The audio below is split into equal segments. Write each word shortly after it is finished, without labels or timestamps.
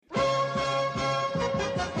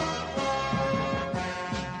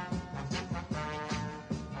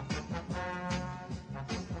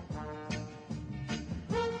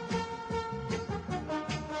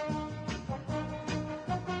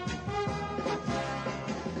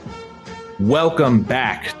Welcome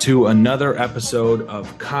back to another episode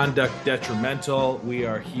of Conduct Detrimental. We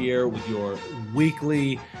are here with your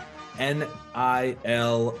weekly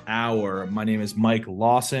NIL Hour. My name is Mike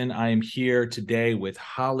Lawson. I am here today with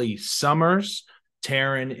Holly Summers.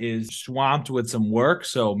 Taryn is swamped with some work,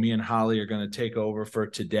 so me and Holly are going to take over for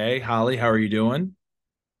today. Holly, how are you doing?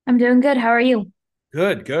 I'm doing good. How are you?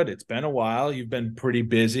 Good, good. It's been a while. You've been pretty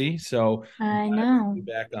busy, so I'm I glad to have you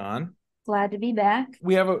know. back on. Glad to be back.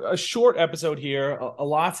 We have a short episode here. A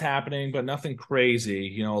lot's happening, but nothing crazy.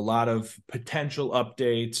 You know, a lot of potential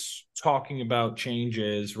updates, talking about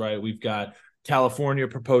changes, right? We've got California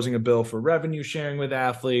proposing a bill for revenue sharing with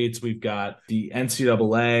athletes. We've got the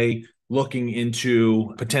NCAA looking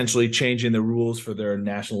into potentially changing the rules for their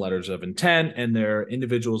national letters of intent and their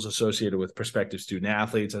individuals associated with prospective student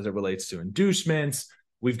athletes as it relates to inducements.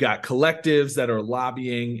 We've got collectives that are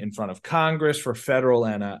lobbying in front of Congress for federal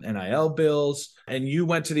and NIL bills. And you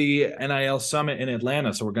went to the NIL summit in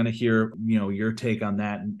Atlanta. So we're going to hear, your take on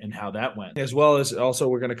that and how that went. As well as also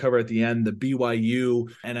we're going to cover at the end the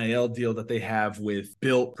BYU NIL deal that they have with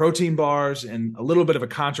built protein bars and a little bit of a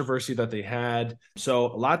controversy that they had. So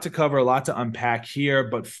a lot to cover, a lot to unpack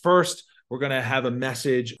here. But first, we're going to have a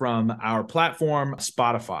message from our platform,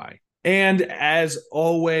 Spotify. And as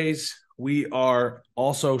always, we are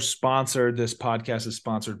also sponsored. This podcast is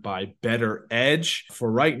sponsored by Better Edge.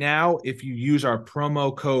 For right now, if you use our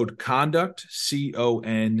promo code CONDUCT, CONDUCT,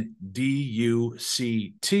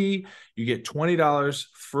 you get $20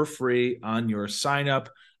 for free on your sign up.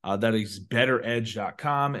 That is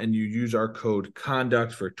betteredge.com. And you use our code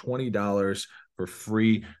CONDUCT for $20 for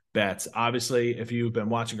free bets. Obviously, if you've been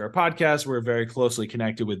watching our podcast, we're very closely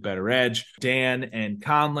connected with Better Edge. Dan and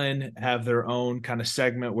Conlon have their own kind of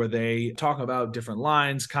segment where they talk about different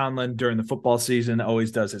lines. Conlon, during the football season,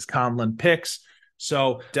 always does his Conlon picks.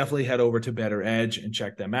 So definitely head over to Better Edge and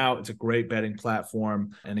check them out. It's a great betting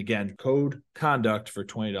platform. And again, code CONDUCT for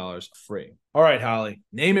 $20 free. All right, Holly,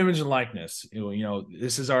 name, image, and likeness.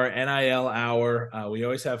 This is our NIL hour. We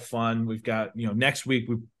always have fun. We've got, next week,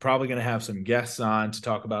 we're probably going to have some guests on to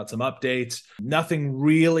talk about some updates. Nothing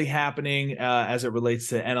really happening as it relates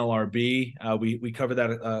to NLRB. We covered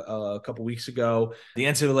that a couple weeks ago. The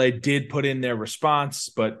NCAA did put in their response,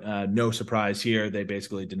 but no surprise here. They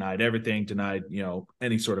basically denied everything, denied,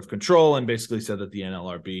 any sort of control, and basically said that the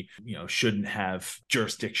NLRB, shouldn't have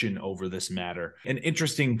jurisdiction over this matter. An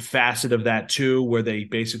interesting facet of that too, where they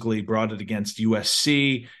basically brought it against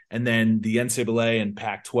USC and then the NCAA and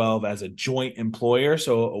Pac-12 as a joint employer.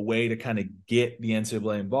 So a way to kind of get the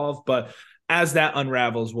NCAA involved. But as that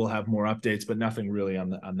unravels, we'll have more updates, but nothing really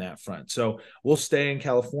on that front. So we'll stay in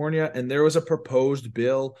California. And there was a proposed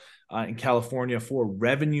bill in California for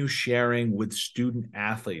revenue sharing with student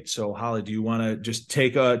athletes. So Holly, do you want to just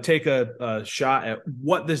take a shot at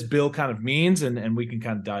what this bill kind of means, and we can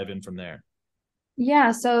kind of dive in from there?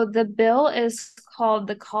 Yeah, so the bill is called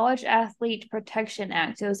the College Athlete Protection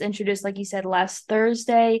Act. It was introduced, like you said, last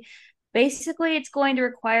Thursday. Basically, it's going to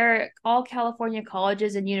require all California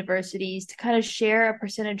colleges and universities to kind of share a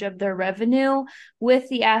percentage of their revenue with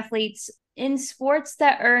the athletes in sports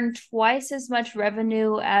that earn twice as much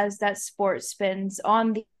revenue as that sport spends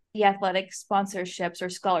on the athletic sponsorships or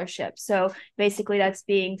scholarships. So basically, that's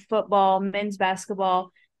being football, men's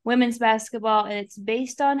basketball, women's basketball, and it's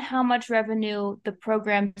based on how much revenue the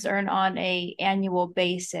programs earn on a annual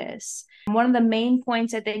basis. One of the main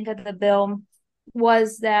points I think of the bill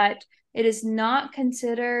was that it is not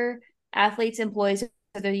consider athletes employees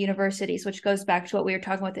of their universities, which goes back to what we were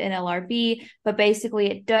talking about the NLRB, but basically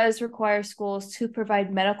it does require schools to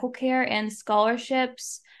provide medical care and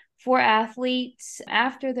scholarships for athletes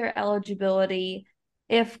after their eligibility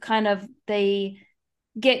if kind of they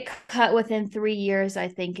get cut within 3 years, I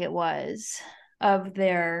think it was, of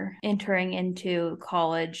their entering into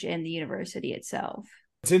college and the university itself.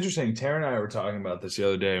 It's interesting. Tara and I were talking about this the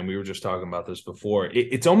other day, and we were just talking about this before.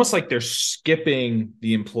 It's almost like they're skipping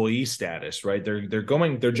the employee status, right? They're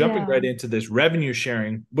jumping Yeah. right into this revenue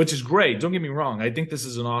sharing, which is great. Don't get me wrong. I think this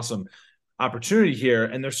is an awesome opportunity here,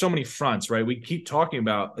 and there's so many fronts, right? We keep talking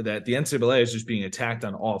about that the NCAA is just being attacked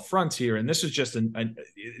on all fronts here, and this is just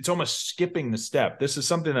it's almost skipping the step. This is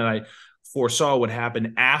something that I foresaw would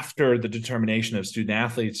happen after the determination of student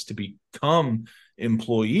athletes to become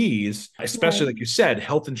employees, especially Right. like you said,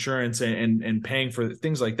 health insurance and paying for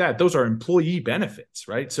things like that. Those are employee benefits,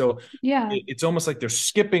 right? So Yeah. it's almost like they're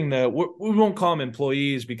skipping we won't call them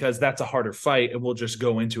employees because that's a harder fight, and we'll just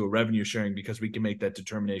go into a revenue sharing because we can make that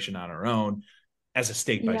determination on our own as a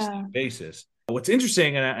state by state Yeah. basis. What's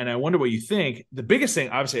interesting, and I wonder what you think, the biggest thing,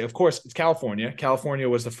 obviously, of course, it's California. California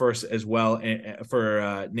was the first as well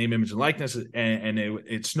for name, image, and likeness, and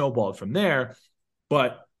it snowballed from there.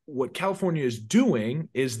 But what California is doing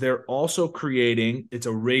is they're also creating, it's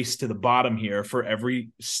a race to the bottom here for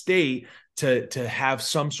every state to have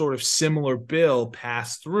some sort of similar bill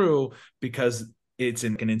pass through, because it's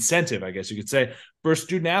an incentive, I guess you could say, for a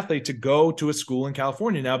student athlete to go to a school in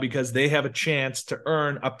California now, because they have a chance to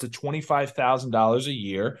earn up to $25,000 a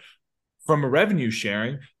year from a revenue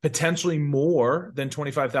sharing, potentially more than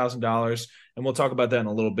 $25,000. And we'll talk about that in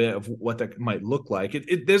a little bit of what that might look like.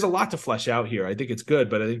 There's a lot to flesh out here. I think it's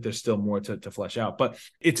good, but I think there's still more to flesh out. But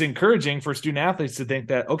it's encouraging for student athletes to think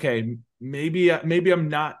that, okay, maybe I'm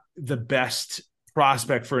not the best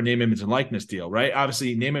prospect for a name, image, and likeness deal, right?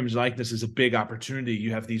 Obviously, name, image, and likeness is a big opportunity.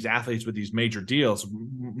 You have these athletes with these major deals,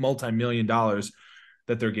 multi-million dollars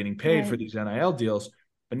that they're getting paid for these NIL deals.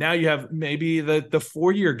 But now you have maybe the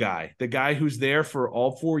 4-year guy, the guy who's there for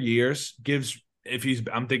all 4 years, gives, if he's,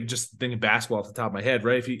 I'm thinking basketball off the top of my head,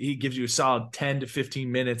 right? If he gives you a solid 10 to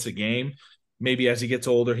 15 minutes a game, maybe as he gets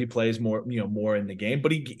older, he plays more, more in the game,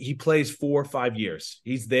 but he plays 4 or 5 years.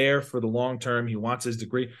 He's there for the long term. He wants his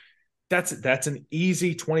degree. That's an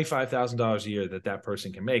easy $25,000 a year that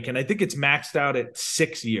person can make. And I think it's maxed out at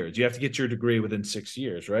 6 years. You have to get your degree within 6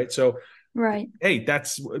 years, right? So Right. Hey,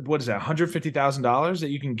 that's, what is that, $150,000 that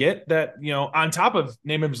you can get, that, on top of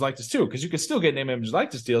name, image, likeness too, because you can still get name, image,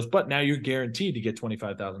 likeness deals, but now you're guaranteed to get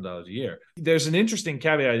 $25,000 a year. There's an interesting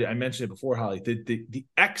caveat. I mentioned it before, Holly, the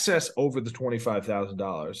excess over the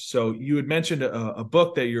 $25,000. So you had mentioned a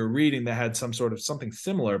book that you're reading that had something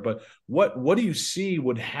similar, but what do you see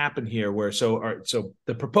would happen here where, so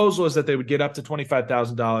the proposal is that they would get up to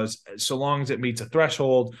 $25,000 so long as it meets a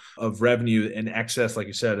threshold of revenue in excess, like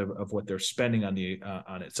you said, of what they're spending on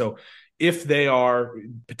it. So if they are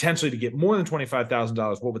potentially to get more than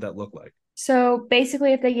 $25,000, what would that look like? So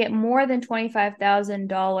basically, if they get more than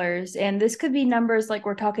 $25,000, and this could be numbers like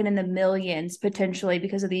we're talking in the millions potentially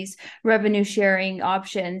because of these revenue sharing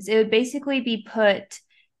options, it would basically be put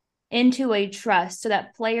into a trust so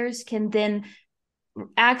that players can then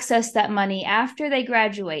access that money after they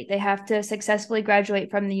graduate. They have to successfully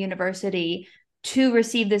graduate from the university to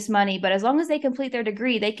receive this money. But as long as they complete their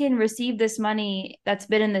degree, they can receive this money that's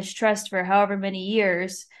been in this trust for however many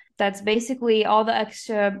years. That's basically all the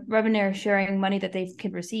extra revenue sharing money that they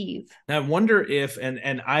can receive. Now, I wonder if,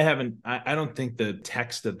 and I don't think the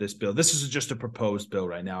text of this bill, this is just a proposed bill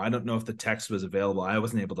right now. I don't know if the text was available. I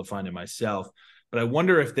wasn't able to find it myself. But I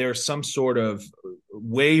wonder if there's some sort of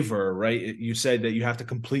waiver, right? You said that you have to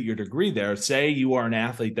complete your degree there. Say you are an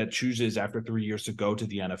athlete that chooses after 3 years to go to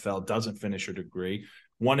the NFL, doesn't finish your degree,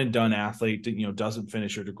 one and done athlete, doesn't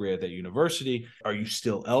finish your degree at that university. Are you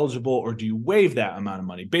still eligible, or do you waive that amount of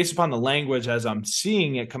money? Based upon the language as I'm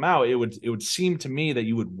seeing it come out, it would seem to me that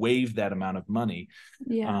you would waive that amount of money.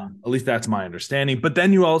 Yeah. At least that's my understanding. But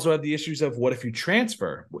then you also have the issues of, what if you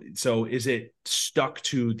transfer? So is it stuck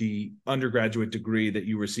to the undergraduate degree that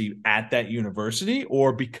you receive at that university,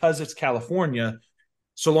 or because it's California,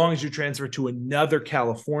 so long as you transfer to another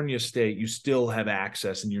California state, you still have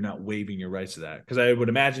access and you're not waiving your rights to that? Because I would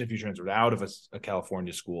imagine if you transferred out of a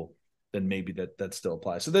California school, then maybe that still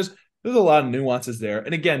applies. So there's a lot of nuances there.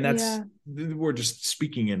 And again, we're just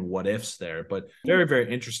speaking in what ifs there, but very,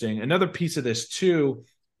 very interesting. Another piece of this too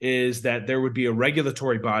is that there would be a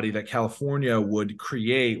regulatory body that California would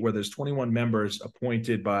create, where there's 21 members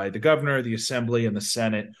appointed by the governor, the assembly, and the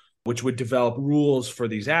Senate, which would develop rules for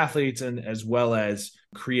these athletes, and as well as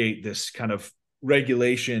create this kind of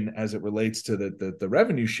regulation as it relates to the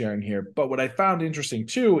revenue sharing here. But what I found interesting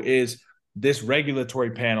too is this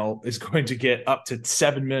regulatory panel is going to get up to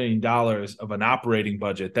 $7 million of an operating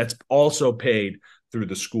budget that's also paid through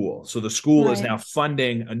the school. So the school is now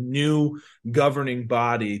funding a new governing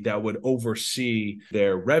body that would oversee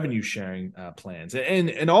their revenue sharing plans.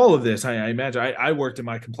 And all of this, I imagine, I worked in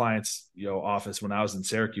my compliance office when I was in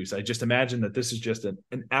Syracuse. I just imagine that this is just an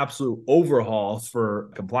absolute overhaul for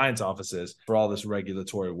compliance offices for all this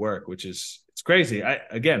regulatory work, which is, it's crazy.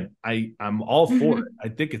 I'm all for it. I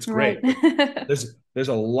think it's great. There's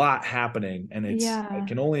a lot happening, and I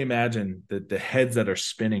can only imagine the heads that are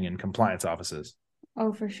spinning in compliance offices.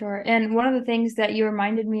 Oh, for sure. And one of the things that you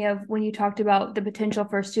reminded me of when you talked about the potential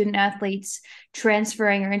for student athletes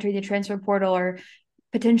transferring or entering the transfer portal, or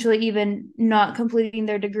potentially even not completing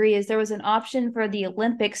their degree, is there was an option for the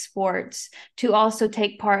Olympic sports to also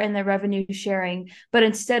take part in the revenue sharing. But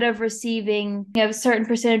instead of receiving a certain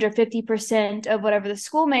percentage or 50% of whatever the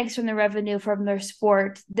school makes from the revenue from their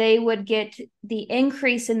sport, they would get the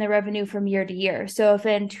increase in the revenue from year to year. So if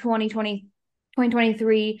in 2020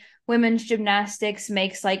 2023, women's gymnastics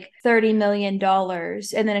makes like $30 million.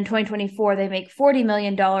 And then in 2024, they make $40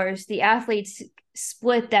 million. The athletes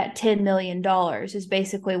split that $10 million is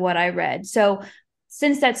basically what I read. So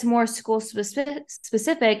since that's more school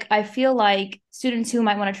specific, I feel like students who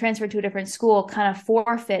might want to transfer to a different school kind of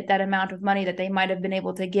forfeit that amount of money that they might have been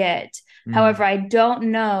able to get. However, I don't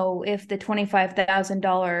know if the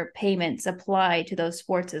 $25,000 payments apply to those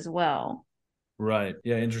sports as well. Right.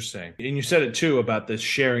 Yeah, interesting. And you said it too about this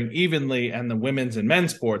sharing evenly and the women's and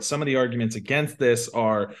men's sports. Some of the arguments against this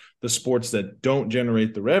are the sports that don't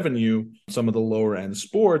generate the revenue, some of the lower end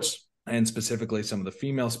sports, and specifically some of the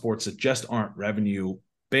female sports that just aren't revenue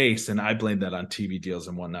based. And I blame that on TV deals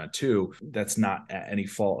and whatnot too. That's not any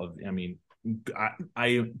fault of, I mean,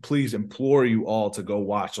 I please implore you all to go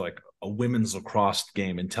watch like a women's lacrosse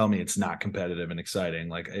game and tell me it's not competitive and exciting.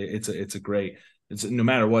 Like it's a great, it's no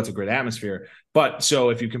matter what, it's a great atmosphere. But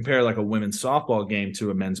so if you compare like a women's softball game to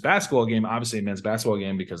a men's basketball game, obviously a men's basketball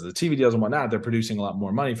game, because of the TV deals and whatnot, they're producing a lot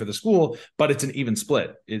more money for the school, but it's an even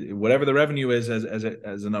split. Whatever the revenue is as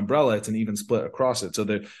an umbrella, it's an even split across it.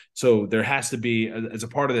 So there has to be, as a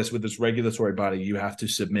part of this with this regulatory body, you have to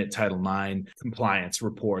submit Title IX compliance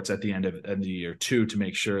reports at the end of the year too, to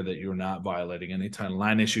make sure that you're not violating any Title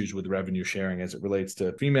IX issues with revenue sharing as it relates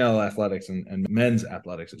to female athletics and men's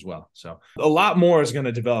athletics as well. So a lot more is going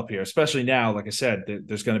to develop here, especially now. Like I said,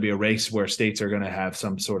 there's going to be a race where states are going to have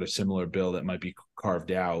some sort of similar bill that might be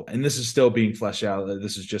carved out. And this is still being fleshed out.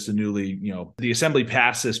 This is just a newly, the assembly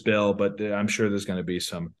passed this bill, but I'm sure there's going to be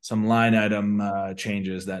some line item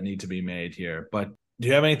changes that need to be made here. But do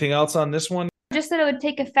you have anything else on this one? Just that it would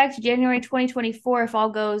take effect January 2024 if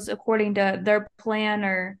all goes according to their plan,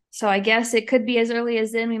 or so I guess it could be as early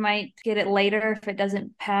as then. We might get it later if it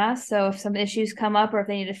doesn't pass. So if some issues come up or if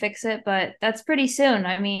they need to fix it, but that's pretty soon.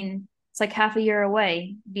 I mean, it's like half a year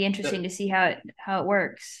away. It'd be interesting to see how it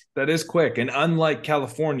works. That is quick. And unlike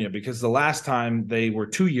California, because the last time they were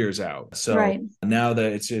 2 years out. So right. Now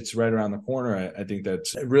that it's right around the corner, I think that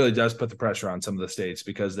it really does put the pressure on some of the states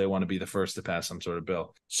because they want to be the first to pass some sort of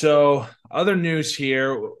bill. So other news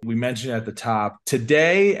here, we mentioned at the top,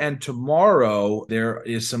 today and tomorrow, there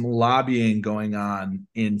is some lobbying going on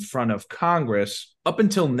in front of Congress. Up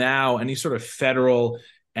until now, any sort of federal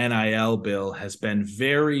NIL bill has been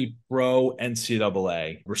very pro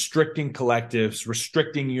NCAA, restricting collectives,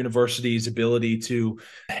 restricting universities' ability to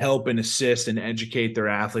help and assist and educate their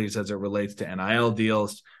athletes as it relates to NIL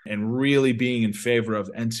deals, and really being in favor of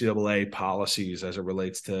NCAA policies as it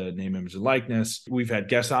relates to name, image, and likeness. We've had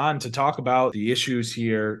guests on to talk about the issues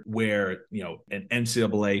here where, an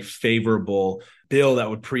NCAA favorable bill that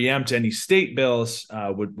would preempt any state bills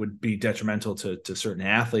would be detrimental to certain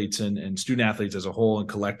athletes and student athletes as a whole, and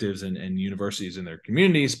collectives and universities in their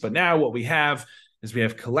communities. But now what we have is we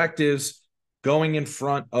have collectives going in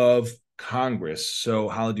front of Congress. So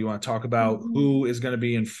Holly, do you want to talk about who is going to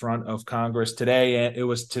be in front of Congress today? And it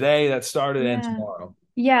was today that started and tomorrow.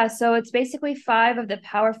 Yeah, so it's basically 5 of the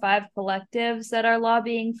Power 5 collectives that are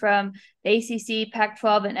lobbying from the ACC,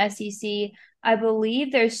 Pac-12, and SEC. I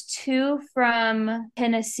believe there's 2 from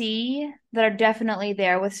Tennessee that are definitely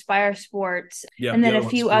there with Spire Sports. Yeah, and then a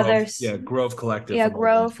few others. Yeah, Grove Collective. Yeah,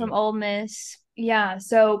 Grove from Ole Miss. Yeah,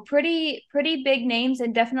 so pretty big names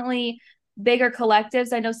and definitely bigger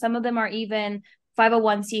collectives. I know some of them are even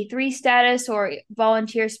 501c3 status or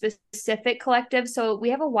volunteer specific collectives. So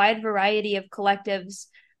we have a wide variety of collectives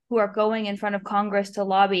who are going in front of Congress to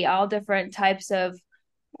lobby all different types of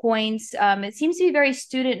points. It seems to be very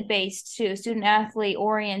student based too, student athlete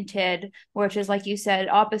oriented, which is, like you said,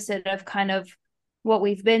 opposite of kind of what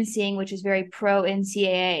we've been seeing, which is very pro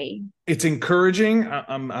NCAA. It's encouraging.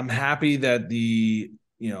 I'm happy that the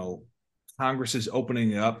Congress is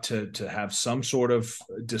opening it up to have some sort of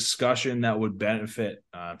discussion that would benefit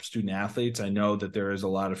student athletes. I know that there is a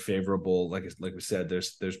lot of favorable, like we said,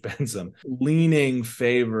 there's been some leaning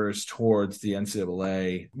favors towards the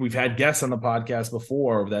NCAA. We've had guests on the podcast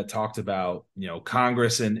before that talked about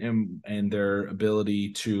Congress and their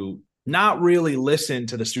ability to not really listen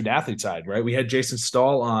to the student athlete side, right? We had Jason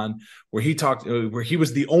Stahl on where he talked, where he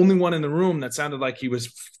was the only one in the room that sounded like he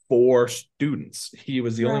was for students. He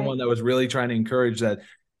was the only one that was really trying to encourage that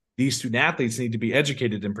these student athletes need to be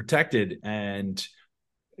educated and protected. And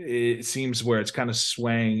it seems where it's kind of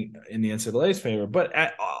swaying in the NCAA's favor. But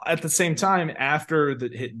at the same time, after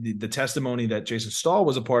the testimony that Jason Stahl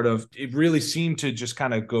was a part of, it really seemed to just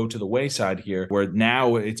kind of go to the wayside here, where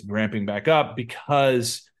now it's ramping back up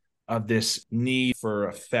because of this need for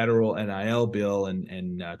a federal NIL bill,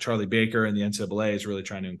 and Charlie Baker and the NCAA is really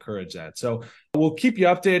trying to encourage that. So we'll keep you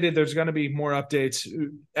updated. There's going to be more updates.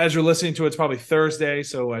 As you're listening to it, it's probably Thursday,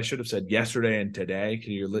 so I should have said yesterday and today.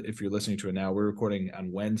 If you're listening to it now, we're recording on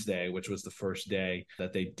Wednesday, which was the first day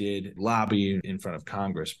that they did lobby in front of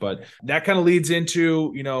Congress. But that kind of leads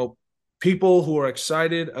into, people who are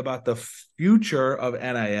excited about the future of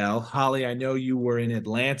NIL. Holly, I know you were in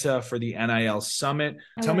Atlanta for the NIL Summit.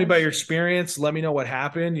 Tell me about your experience. Let me know what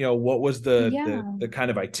happened. What was the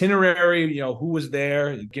kind of itinerary? Who was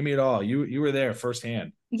there? Give me it all. You were there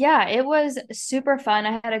firsthand. Yeah, it was super fun.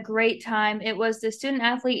 I had a great time. It was the Student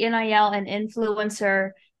Athlete NIL and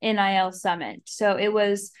Influencer NIL Summit. So it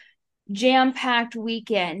was jam-packed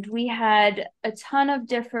weekend. We had a ton of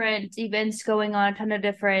different events going on, a ton of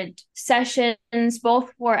different sessions,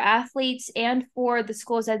 both for athletes and for the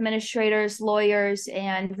school's administrators, lawyers,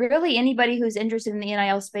 and really anybody who's interested in the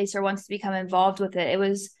NIL space or wants to become involved with it. It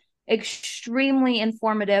was extremely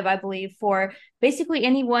informative, I believe, for basically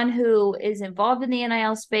anyone who is involved in the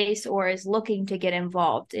NIL space or is looking to get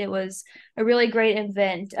involved. It was a really great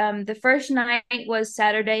event. The first night was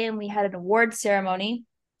Saturday, and we had an award ceremony,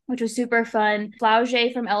 which was super fun.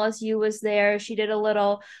 Flauge from LSU was there. She did a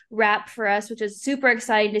little rap for us, which is super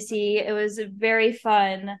exciting to see. It was a very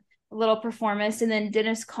fun little performance. And then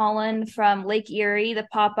Dennis Collin from Lake Erie, the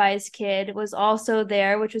Popeyes kid, was also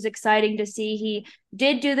there, which was exciting to see. He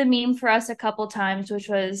did do the meme for us a couple times, which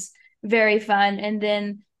was very fun. And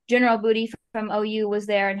then General Booty from OU was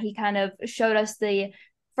there, and he kind of showed us the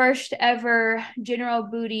first ever General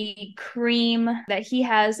Booty cream that he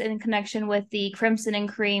has in connection with the Crimson and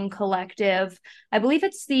Cream collective. I believe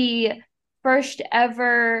it's the first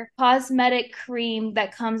ever cosmetic cream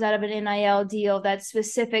that comes out of an NIL deal that's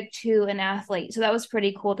specific to an athlete. So that was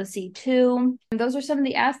pretty cool to see too. And those are some of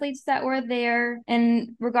the athletes that were there.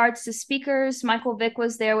 In regards to speakers, Michael Vick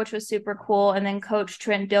was there, which was super cool. And then Coach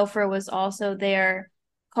Trent Dilfer was also there.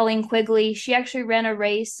 Colleen Quigley, she actually ran a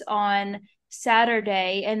race on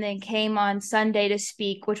Saturday and then came on Sunday to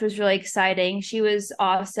speak, which was really exciting. She was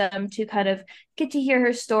awesome to kind of get to hear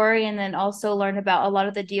her story and then also learn about a lot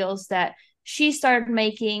of the deals that she started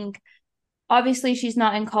making. Obviously, she's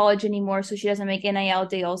not in college anymore, so she doesn't make NIL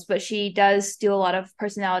deals, but she does do a lot of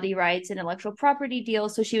personality rights and intellectual property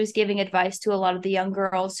deals. So she was giving advice to a lot of the young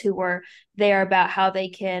girls who were there about how they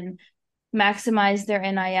can maximize their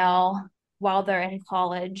NIL while they're in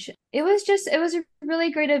college. It was a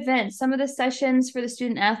really great event. Some of the sessions for the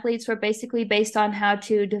student athletes were basically based on how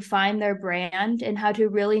to define their brand and how to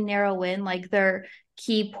really narrow in like their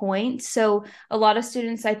key points. So a lot of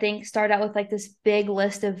students, I think, start out with like this big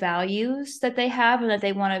list of values that they have and that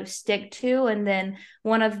they want to stick to. And then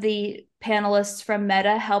one of the panelists from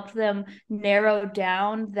Meta helped them narrow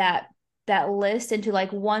down that list into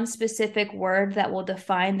like one specific word that will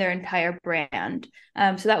define their entire brand.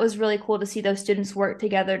 So that was really cool to see those students work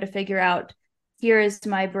together to figure out, here is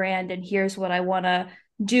my brand and here's what I want to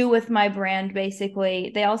do with my brand.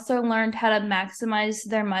 Basically, they also learned how to maximize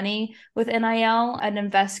their money with NIL.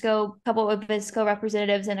 A couple of Invesco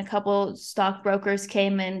representatives and a couple stockbrokers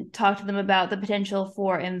came and talked to them about the potential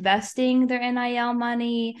for investing their NIL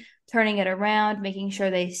money, turning it around, making sure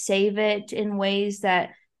they save it in ways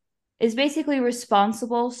that is basically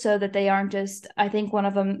responsible so that they aren't just, I think one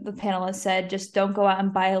of them, the panelists said, just don't go out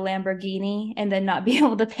and buy a Lamborghini and then not be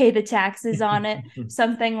able to pay the taxes on it,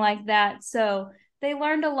 something like that. So they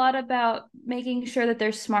learned a lot about making sure that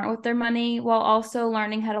they're smart with their money while also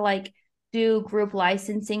learning how to like do group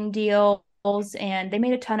licensing deals. And they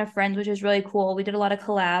made a ton of friends, which is really cool. We did a lot of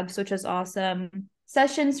collabs, which was awesome.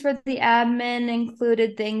 Sessions for the admin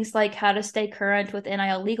included things like how to stay current with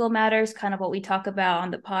NIL legal matters, kind of what we talk about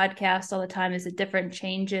on the podcast all the time, is the different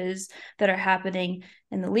changes that are happening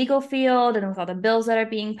in the legal field and with all the bills that are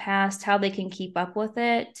being passed, how they can keep up with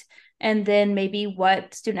it. And then maybe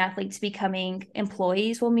what student athletes becoming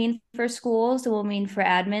employees will mean for schools and will mean for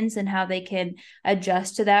admins and how they can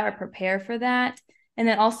adjust to that or prepare for that. And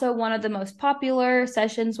then also one of the most popular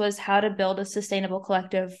sessions was how to build a sustainable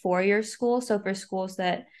collective for your school. So for schools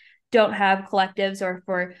that don't have collectives or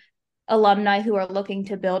for alumni who are looking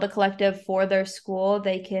to build a collective for their school,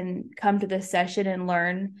 they can come to this session and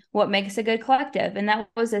learn what makes a good collective. And that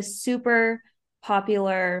was a super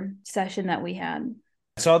popular session that we had.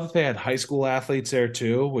 I saw that they had high school athletes there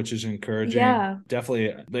too, which is encouraging. Yeah,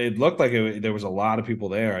 definitely. It looked like there was a lot of people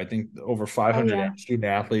there. I think over 500 student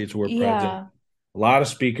athletes were present. A lot of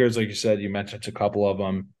speakers, like you said, you mentioned a couple of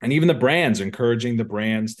them, and even the brands, encouraging the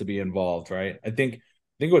brands to be involved, right? I think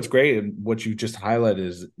what's great and what you just highlighted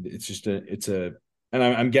is it's a And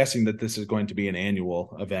I'm guessing that this is going to be an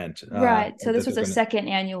annual event. Right. So That this they're was a going second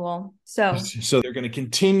annual. to, So so they're going to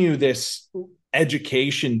continue this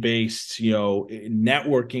education based,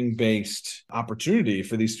 networking based opportunity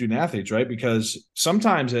for these student athletes, right? Because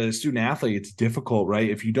sometimes as a student athlete, it's difficult, right?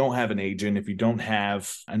 If you don't have an agent, if you don't have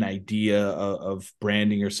an idea of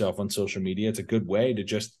branding yourself on social media, it's a good way to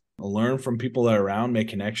just learn from people that are around, make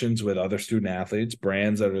connections with other student athletes,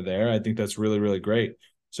 brands that are there. I think that's really, really great.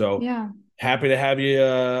 So yeah. happy to have you,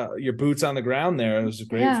 your boots on the ground there. It was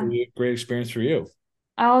great for Yeah. you, great experience for you.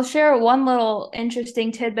 I'll share one little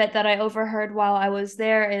interesting tidbit that I overheard while I was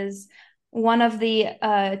there is one of the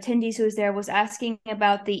attendees who was there was asking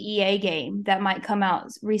about the EA game that might come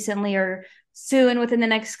out recently or soon within the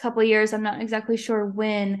next couple of years. I'm not exactly sure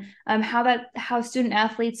when. How student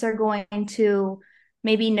athletes are going to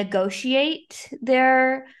maybe negotiate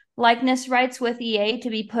their likeness rights with EA to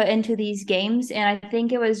be put into these games. And I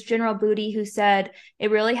think it was General Booty who said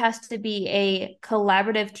it really has to be a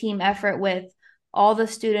collaborative team effort with all the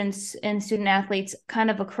students and student athletes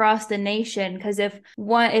kind of across the nation. Because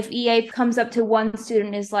if EA comes up to one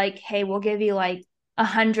student is like, hey, we'll give you like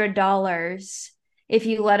 $100 if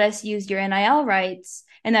you let us use your NIL rights,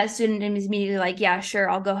 and that student is immediately like, yeah, sure,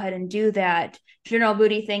 I'll go ahead and do that. General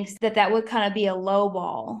Booty thinks that that would kind of be a low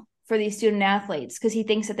ball for these student athletes because he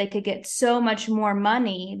thinks that they could get so much more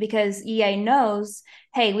money because EA knows,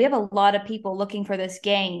 hey, we have a lot of people looking for this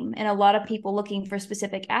game and a lot of people looking for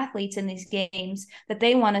specific athletes in these games that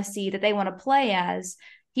they want to see, that they want to play as.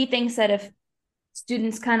 He thinks that if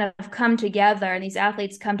students kind of come together and these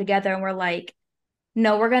athletes come together and we're like,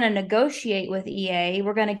 no, we're going to negotiate with EA.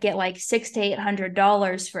 We're going to get like $600 to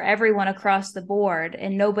 $800 for everyone across the board,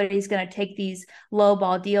 and nobody's going to take these low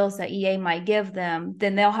ball deals that EA might give them.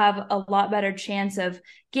 Then they'll have a lot better chance of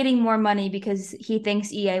getting more money because he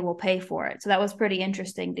thinks EA will pay for it. So that was pretty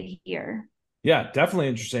interesting to hear. Yeah, definitely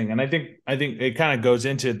interesting. And I think it kind of goes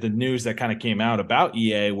into the news that kind of came out about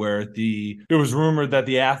EA where it was rumored that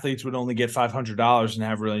the athletes would only get $500 and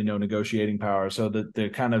have really no negotiating power. So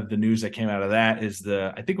the kind of the news that came out of that is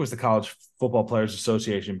I think it was the College Football Players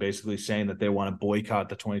Association basically saying that they want to boycott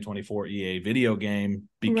the 2024 EA video game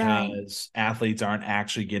Right. because athletes aren't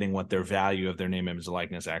actually getting what their value of their name, image, and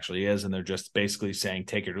likeness actually is. And they're just basically saying,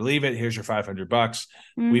 take it or leave it. Here's your $500.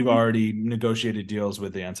 We've Mm-hmm. already negotiated deals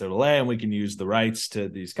with the NCAA and we can use the rights to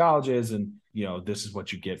these colleges. And, this is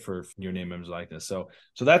what you get for your name, image, likeness. So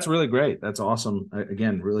that's really great. That's awesome.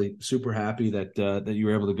 Again, really super happy that you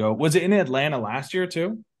were able to go. Was it in Atlanta last year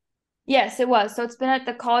too? Yes, it was. So it's been at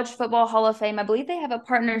the College Football Hall of Fame. I believe they have a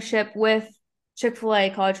partnership with Chick-fil-A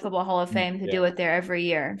College Football Hall of Fame to Yeah. do it there every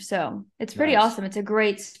year. So it's pretty Nice. awesome. It's a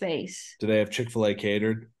great space. Do they have Chick-fil-A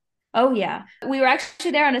catered? Oh yeah. We were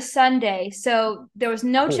actually there on a Sunday. So there was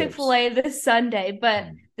no Of course. Chick-fil-A this Sunday, but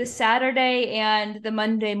the Saturday and the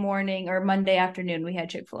Monday morning or Monday afternoon we had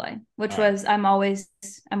Chick-fil-A, which All right. was I'm always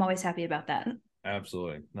happy about that.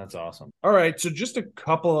 Absolutely. That's awesome. All right. So just a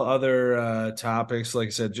couple other topics. Like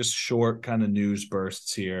I said, just short kind of news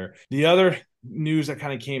bursts here. The other news that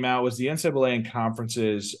kind of came out was the NCAA and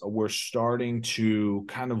conferences were starting to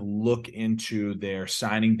kind of look into their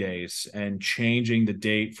signing days and changing the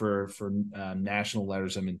date for national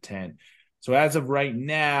letters of intent. So as of right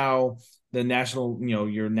now, the national,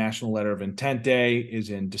 your national letter of intent day is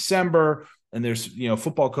in December. And there's,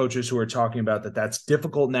 football coaches who are talking about that's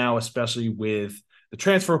difficult now, especially with the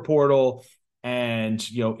transfer portal and,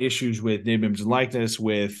 issues with name, image, and likeness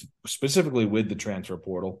specifically with the transfer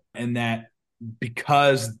portal. And that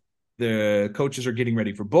because the coaches are getting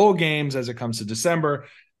ready for bowl games as it comes to December,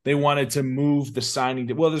 they wanted to move the signing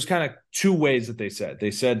day. Well, there's kind of two ways that they said.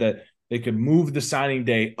 They said that they could move the signing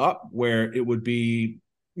day up where it would be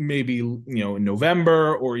maybe, in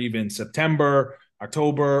November or even September,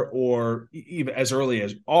 October, or even as early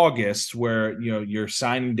as August, where your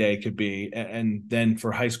signing day could be. And then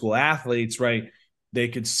for high school athletes, right, they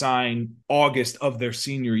could sign August of their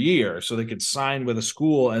senior year, so they could sign with a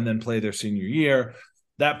school and then play their senior year.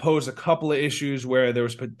 That posed a couple of issues where there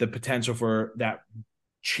was the potential for that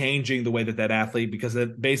changing the way that athlete, because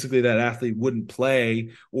basically that athlete wouldn't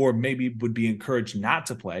play or maybe would be encouraged not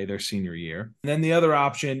to play their senior year. And then the other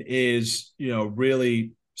option is,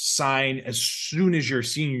 really sign as soon as your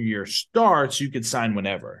senior year starts. You could sign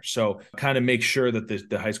whenever. So kind of make sure that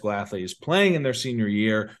the high school athlete is playing in their senior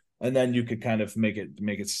year. And then you could kind of make it,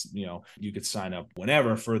 you could sign up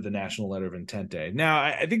whenever for the National Letter of Intent Day. Now,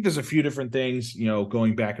 I think there's a few different things,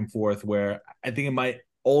 going back and forth where I think it might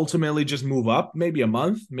ultimately just move up maybe a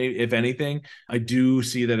month, maybe if anything. I do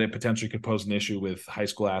see that it potentially could pose an issue with high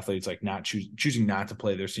school athletes like not choosing not to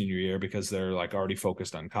play their senior year because they're like already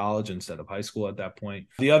focused on college instead of high school at that point.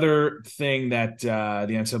 The other thing that the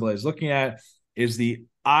NCAA is looking at is the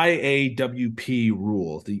IAWP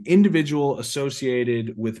rule, the individual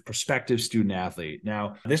associated with prospective student athlete.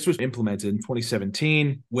 Now, this was implemented in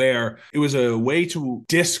 2017, where it was a way to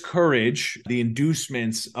discourage the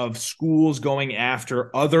inducements of schools going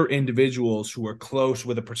after other individuals who are close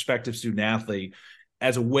with a prospective student athlete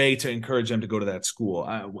as a way to encourage them to go to that school.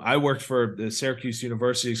 I worked for the Syracuse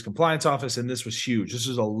University's compliance office, and this was huge. This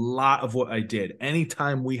is a lot of what I did.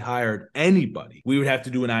 Anytime we hired anybody, we would have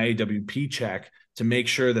to do an IAWP check to make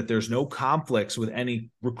sure that there's no conflicts with any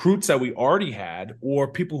recruits that we already had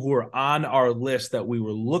or people who are on our list that we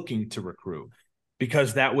were looking to recruit,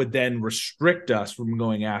 because that would then restrict us from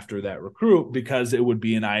going after that recruit because it would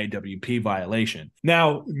be an IAWP violation.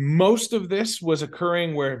 Now, most of this was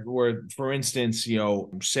occurring where for instance,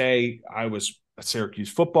 say I was a Syracuse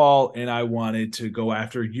football and I wanted to go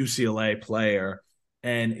after a UCLA player,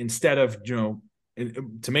 and instead of, to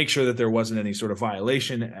make sure that there wasn't any sort of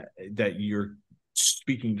violation that you're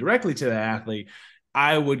speaking directly to the athlete,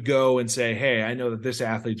 I would go and say, hey, I know that this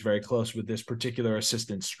athlete's very close with this particular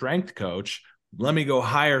assistant strength coach. Let me go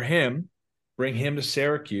hire him, bring him to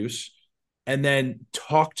Syracuse, and then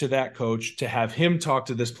talk to that coach to have him talk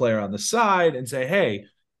to this player on the side and say, hey,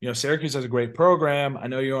 Syracuse has a great program. I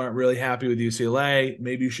know you aren't really happy with UCLA.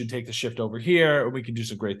 Maybe you should take the shift over here, or we can do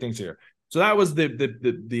some great things here. So that was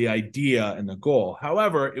the idea and the goal.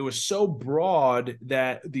 However, it was so broad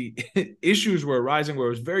that the issues were arising where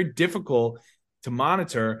it was very difficult to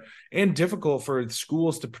monitor and difficult for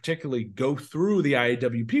schools to particularly go through the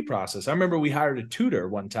IAWP process. I remember we hired a tutor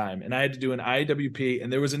one time and I had to do an IAWP,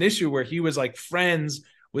 and there was an issue where he was like friends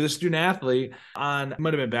with a student athlete on, it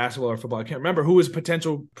might have been basketball or football, I can't remember, who was a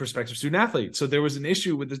potential prospective student athlete. So there was an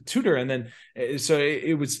issue with the tutor. And then, so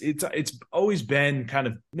it's always been kind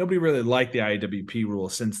of, nobody really liked the IAWP rule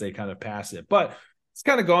since they kind of passed it. But it's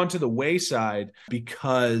kind of gone to the wayside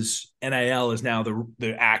because NIL is now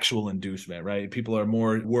the actual inducement, right? People are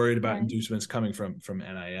more worried about inducements coming from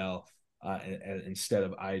NIL instead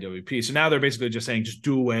of IAWP. So now they're basically just saying, just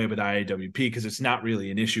do away with IAWP because it's not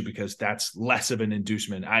really an issue, because that's less of an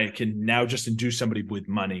inducement. I can now just induce somebody with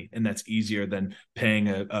money, and that's easier than paying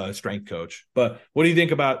a strength coach. But what do you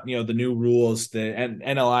think about, the new rules, the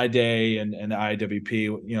NLI day and the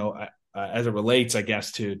IAWP, as it relates, I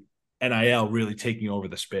guess, to NIL really taking over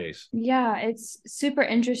the space? Yeah, it's super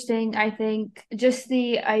interesting. I think just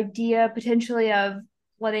the idea potentially of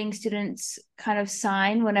letting students kind of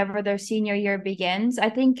sign whenever their senior year begins,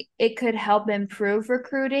 I think it could help improve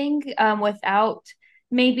recruiting without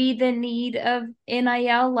maybe the need of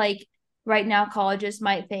NIL. Like right now, colleges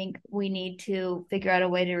might think we need to figure out a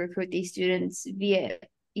way to recruit these students via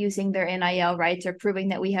using their NIL rights or proving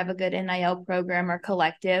that we have a good NIL program or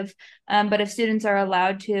collective. But if students are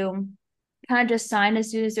allowed to kind of just sign as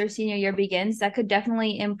soon as their senior year begins, that could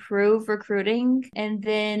definitely improve recruiting. And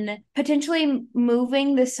then potentially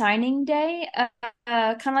moving the signing day,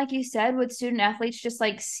 kind of like you said, would student athletes just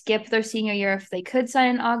like skip their senior year if they could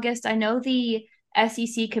sign in August? I know the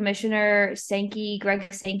SEC commissioner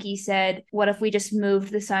Greg Sankey said, what if we just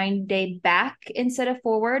moved the signing day back instead of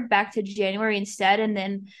forward, back to January instead? And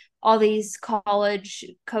then all these college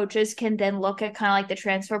coaches can then look at kind of like the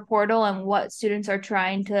transfer portal and what students are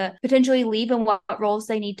trying to potentially leave and what roles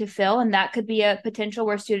they need to fill. And that could be a potential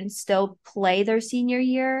where students still play their senior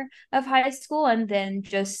year of high school and then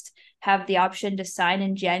just have the option to sign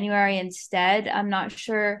in January instead. I'm not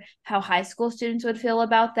sure how high school students would feel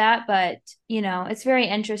about that, but it's very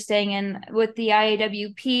interesting. And with the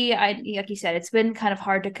IAWP, like you said, it's been kind of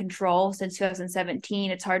hard to control since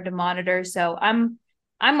 2017. It's hard to monitor. So I'm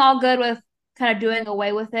all good with kind of doing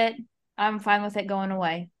away with it. I'm fine with it going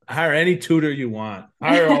away. Hire any tutor you want.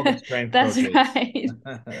 Hire all the strength That's coaches.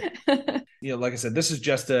 right. Like I said, this is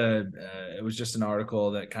just it was just an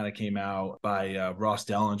article that kind of came out by Ross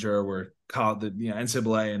Dellinger, where the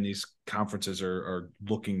NCAA and these conferences are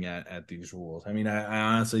looking at these rules. I mean,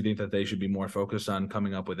 I honestly think that they should be more focused on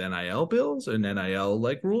coming up with NIL bills and NIL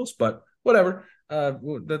like rules, but whatever.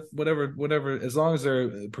 Whatever, as long as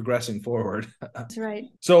they're progressing forward. That's right.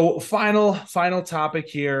 So final topic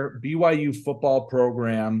here, BYU football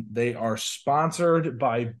program. They are sponsored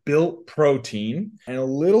by Built Protein, and a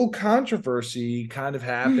little controversy kind of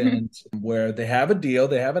happened where they have a deal.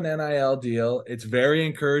 They have an NIL deal. It's very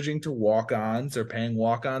encouraging to walk-ons. They're paying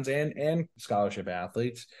walk-ons and scholarship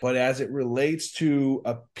athletes. But as it relates to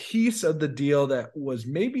a piece of the deal that was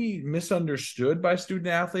maybe misunderstood by student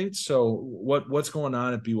athletes. So what's What's going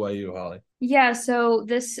on at BYU, Holly? Yeah, so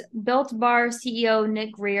this Built Bar CEO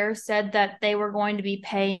Nick Greer said that they were going to be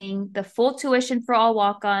paying the full tuition for all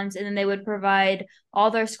walk-ons, and then they would provide all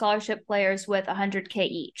their scholarship players with 100K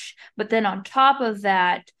each. But then on top of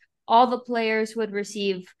that, all the players would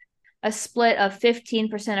receive a split of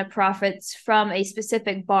 15% of profits from a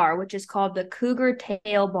specific bar, which is called the Cougar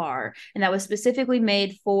Tail Bar. And that was specifically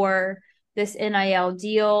made for this NIL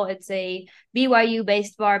deal. It's a BYU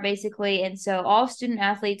based bar, basically. And so all student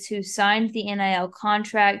athletes who signed the NIL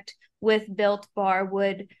contract with Built Bar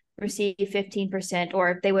would receive 15%,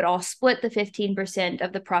 or they would all split the 15%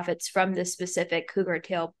 of the profits from this specific Cougar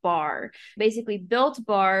Tail bar. Basically, Built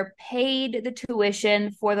Bar paid the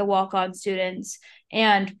tuition for the walk-on students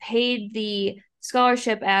and paid the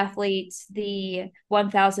scholarship athletes the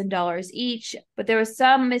 $1,000 each, but there was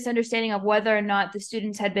some misunderstanding of whether or not the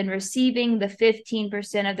students had been receiving the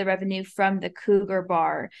 15% of the revenue from the Cougar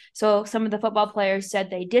Bar. So some of the football players said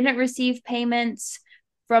they didn't receive payments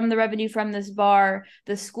from the revenue from this bar.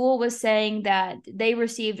 The school was saying that they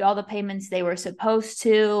received all the payments they were supposed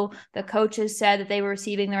to. The coaches said that they were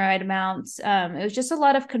receiving the right amounts. It was just a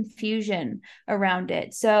lot of confusion around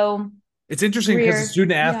it. So it's interesting because the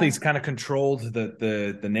student athletes kind of controlled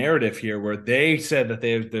the narrative here, where they said that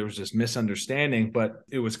there was this misunderstanding, but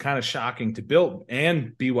it was kind of shocking to Built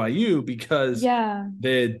and BYU because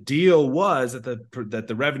the deal was that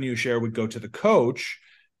the revenue share would go to the coach,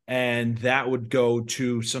 and that would go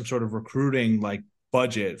to some sort of recruiting like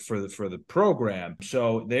budget for the program.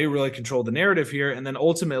 So they really controlled the narrative here, and then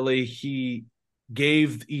ultimately he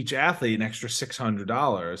gave each athlete an extra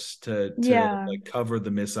 $600 to like cover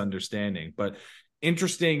the misunderstanding. But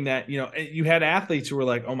interesting that, you had athletes who were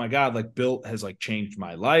like, oh my God, like Built has like changed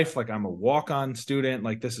my life. Like I'm a walk-on student.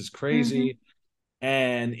 Like this is crazy.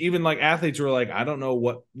 And even like athletes who were like, I don't know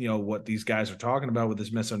what these guys are talking about with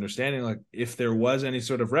this misunderstanding. Like if there was any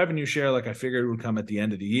sort of revenue share, like I figured it would come at the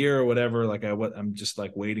end of the year or whatever. Like I'm just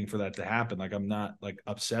like waiting for that to happen. Like I'm not like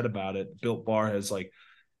upset about it. Built Bar has like,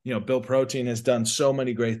 Built Protein has done so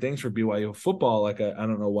many great things for BYU football. Like, I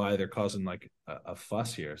don't know why they're causing like a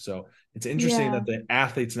fuss here. So it's interesting that the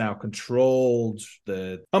athletes now controlled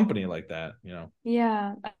the company like that,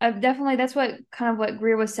 Yeah, definitely. That's what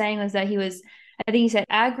Greer was saying, was that I think he said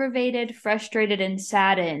aggravated, frustrated, and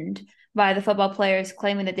saddened by the football players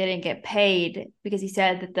claiming that they didn't get paid, because he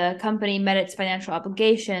said that the company met its financial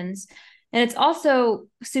obligations. And it's also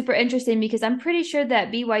super interesting because I'm pretty sure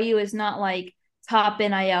that BYU is not like top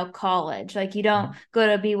NIL college. Like you don't go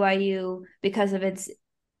to BYU because of its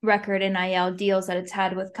record NIL deals that it's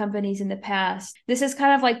had with companies in the past. This is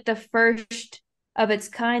kind of like the first of its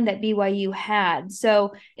kind that BYU had.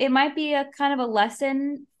 So it might be a kind of a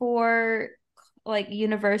lesson for like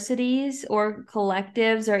universities or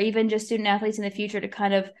collectives or even just student athletes in the future to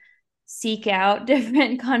kind of seek out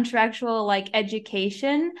different contractual like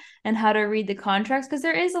education and how to read the contracts, because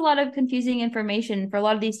there is a lot of confusing information for a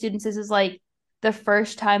lot of these students. This is like the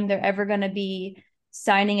first time they're ever going to be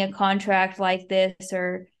signing a contract like this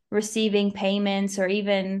or receiving payments or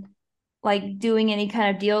even like doing any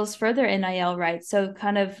kind of deals for their NIL rights. So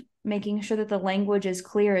kind of making sure that the language is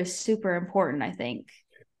clear is super important, I think.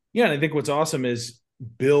 Yeah, and I think what's awesome is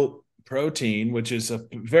Built Protein, which is a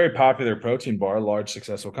very popular protein bar, a large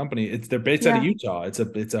successful company. They're based out of Utah. It's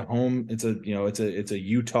a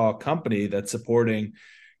Utah company that's supporting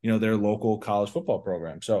their local college football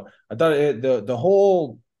program. So I thought the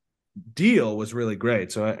whole deal was really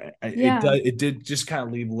great. So it did just kind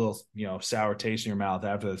of leave a little sour taste in your mouth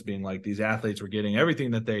after this, being like these athletes were getting everything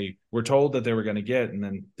that they were told that they were going to get, and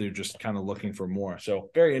then they're just kind of looking for more. So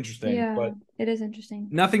very interesting. But it is interesting.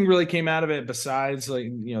 Nothing really came out of it besides like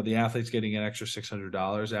the athletes getting an extra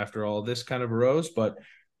 $600 after all this kind of arose. But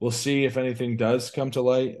we'll see if anything does come to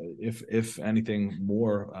light, if anything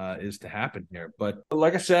more is to happen here. But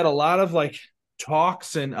like I said, a lot of like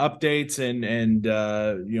talks and updates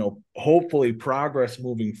and hopefully progress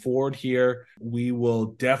moving forward here. We will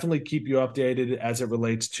definitely keep you updated as it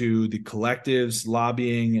relates to the collectives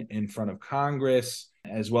lobbying in front of Congress,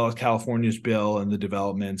 as well as California's bill and the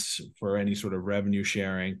developments for any sort of revenue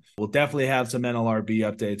sharing. We'll definitely have some NLRB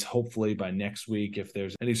updates, hopefully by next week, if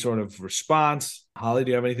there's any sort of response. Holly, do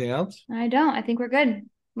you have anything else? I don't. I think we're good.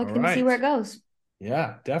 Looking to see where it goes.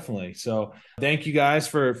 Yeah, definitely. So thank you guys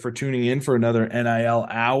for tuning in for another NIL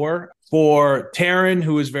hour. For Taryn,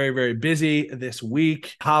 who is very, very busy this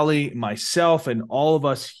week, Holly, myself, and all of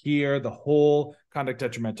us here, the whole Conduct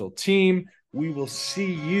Detrimental team, we will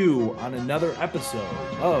see you on another episode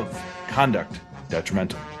of Conduct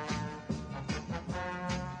Detrimental.